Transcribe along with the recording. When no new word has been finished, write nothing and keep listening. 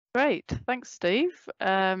Great, thanks, Steve.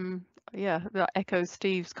 Yeah, that echoes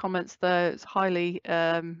Steve's comments there. It's highly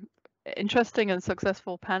interesting and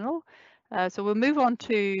successful panel. So we'll move on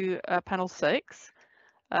to panel 6,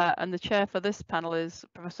 and the chair for this panel is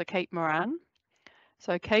Professor Kate Moran.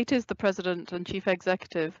 So Kate is the President and Chief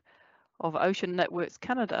Executive of Ocean Networks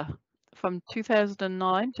Canada. From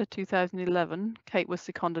 2009 to 2011, Kate was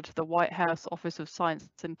seconded to the White House Office of Science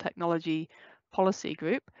and Technology Policy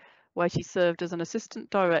Group, where she served as an assistant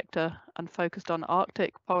director and focused on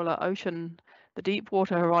Arctic, polar ocean, the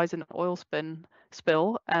Deepwater Horizon oil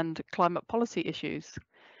spill, and climate policy issues.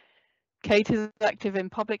 Kate is active in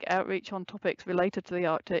public outreach on topics related to the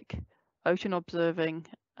Arctic, ocean observing,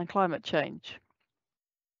 and climate change.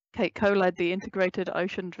 Kate co-led the Integrated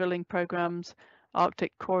Ocean Drilling Programme's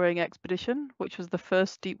Arctic Coring Expedition, which was the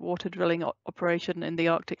first deep-water drilling operation in the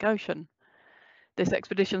Arctic Ocean. This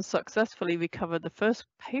expedition successfully recovered the first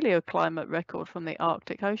paleoclimate record from the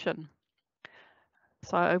Arctic Ocean.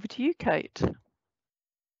 So over to you, Kate.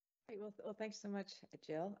 Well, thanks so much,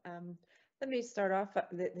 Jill. Let me start off.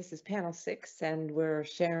 This is panel 6, and we're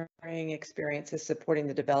sharing experiences supporting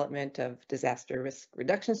the development of disaster risk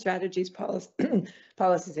reduction strategies,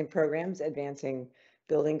 policies and programs, advancing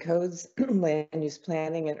building codes, land use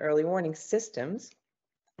planning, and early warning systems.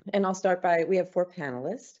 And I'll start by, we have 4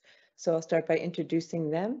 panelists. So I'll start by introducing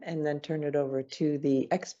them and then turn it over to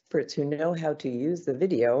the experts who know how to use the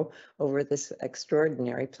video over this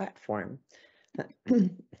extraordinary platform.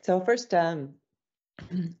 So first,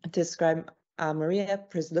 describe Maria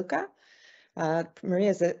Przluka. Maria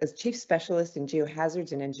is a chief specialist in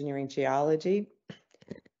geohazards and engineering geology,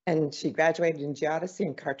 and she graduated in geodesy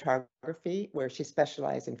and cartography, where she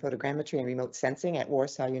specialized in photogrammetry and remote sensing at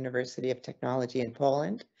Warsaw University of Technology in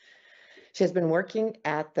Poland. She has been working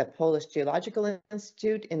at the Polish Geological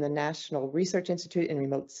Institute, in the National Research Institute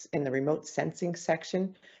in the remote sensing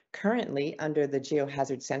section, currently under the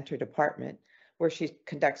Geohazard Center Department, where she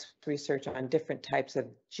conducts research on different types of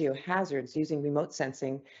geohazards using remote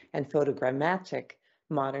sensing and photogrammetric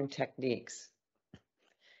modern techniques.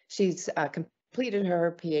 She's completed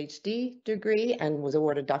her PhD degree and was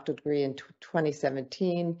awarded a doctoral degree in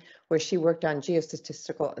 2017, where she worked on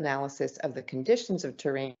geostatistical analysis of the conditions of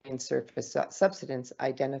terrain surface subsidence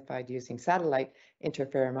identified using satellite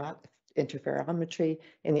interferometry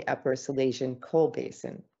in the Upper Silesian Coal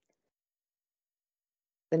Basin.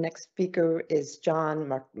 The next speaker is John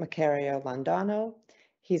Macario Landano.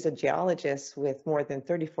 He's a geologist with more than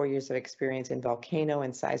 34 years of experience in volcano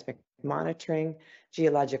and seismic monitoring,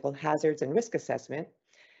 geological hazards, and risk assessment.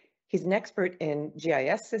 He's an expert in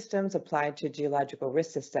GIS systems applied to geological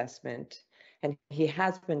risk assessment, and he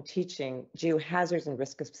has been teaching geohazards and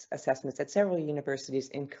risk assessments at several universities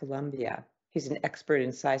in Colombia. He's an expert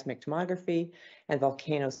in seismic tomography and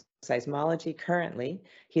volcano seismology. Currently,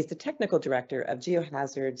 he's the technical director of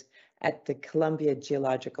geohazards at the Colombia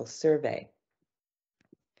Geological Survey.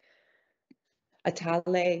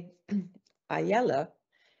 Atale Ayala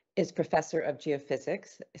is professor of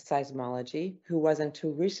geophysics, seismology, who was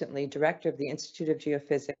until recently director of the Institute of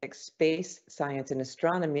Geophysics, Space Science and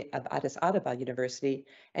Astronomy of Addis Ababa University,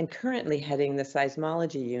 and currently heading the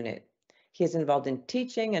seismology unit. He is involved in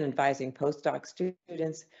teaching and advising postdoc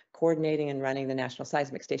students, coordinating and running the National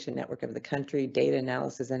Seismic Station Network of the country, data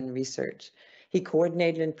analysis and research. He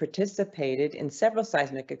coordinated and participated in several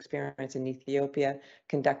seismic experiments in Ethiopia,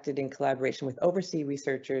 conducted in collaboration with overseas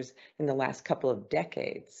researchers in the last couple of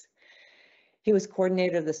decades. He was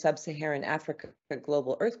coordinator of the Sub-Saharan Africa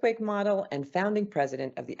Global Earthquake Model and founding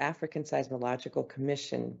president of the African Seismological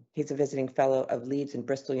Commission. He's a visiting fellow of Leeds and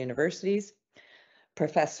Bristol Universities.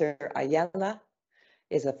 Professor Ayala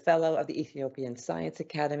is a fellow of the Ethiopian Science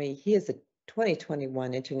Academy. He is a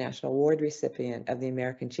 2021 International Award recipient of the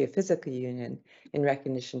American Geophysical Union in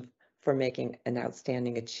recognition for making an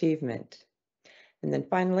outstanding achievement. And then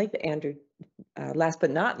finally, last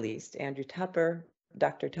but not least, Andrew Tupper.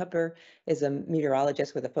 Dr. Tupper is a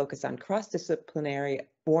meteorologist with a focus on cross-disciplinary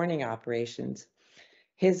warning operations.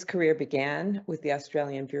 His career began with the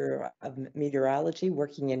Australian Bureau of Meteorology,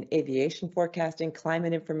 working in aviation forecasting,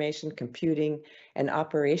 climate information, computing, and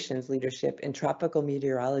operations leadership in tropical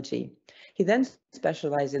meteorology. He then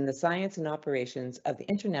specialized in the science and operations of the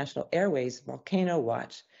International Airways Volcano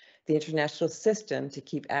Watch, the international system to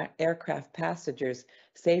keep aircraft passengers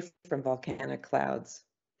safe from volcanic clouds.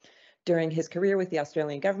 During his career with the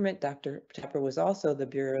Australian government, Dr. Tupper was also the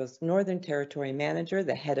Bureau's Northern Territory Manager,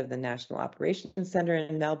 the head of the National Operations Centre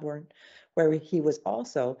in Melbourne, where he was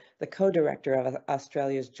also the co-director of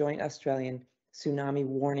Australia's Joint Australian Tsunami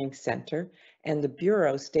Warning Centre and the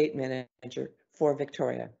Bureau State Manager for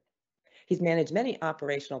Victoria. He's managed many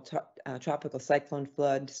operational tropical cyclone,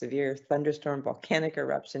 flood, severe thunderstorm, volcanic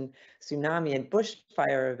eruption, tsunami, and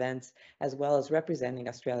bushfire events, as well as representing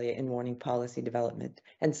Australia in warning policy development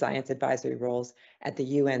and science advisory roles at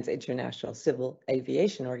the UN's International Civil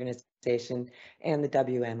Aviation Organization and the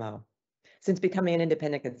WMO. Since becoming an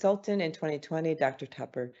independent consultant in 2020, Dr.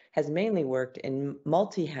 Tupper has mainly worked in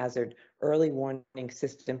multi-hazard early warning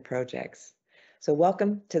system projects. So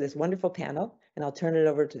welcome to this wonderful panel, and I'll turn it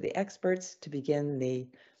over to the experts to begin the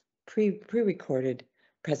pre-recorded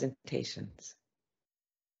presentations.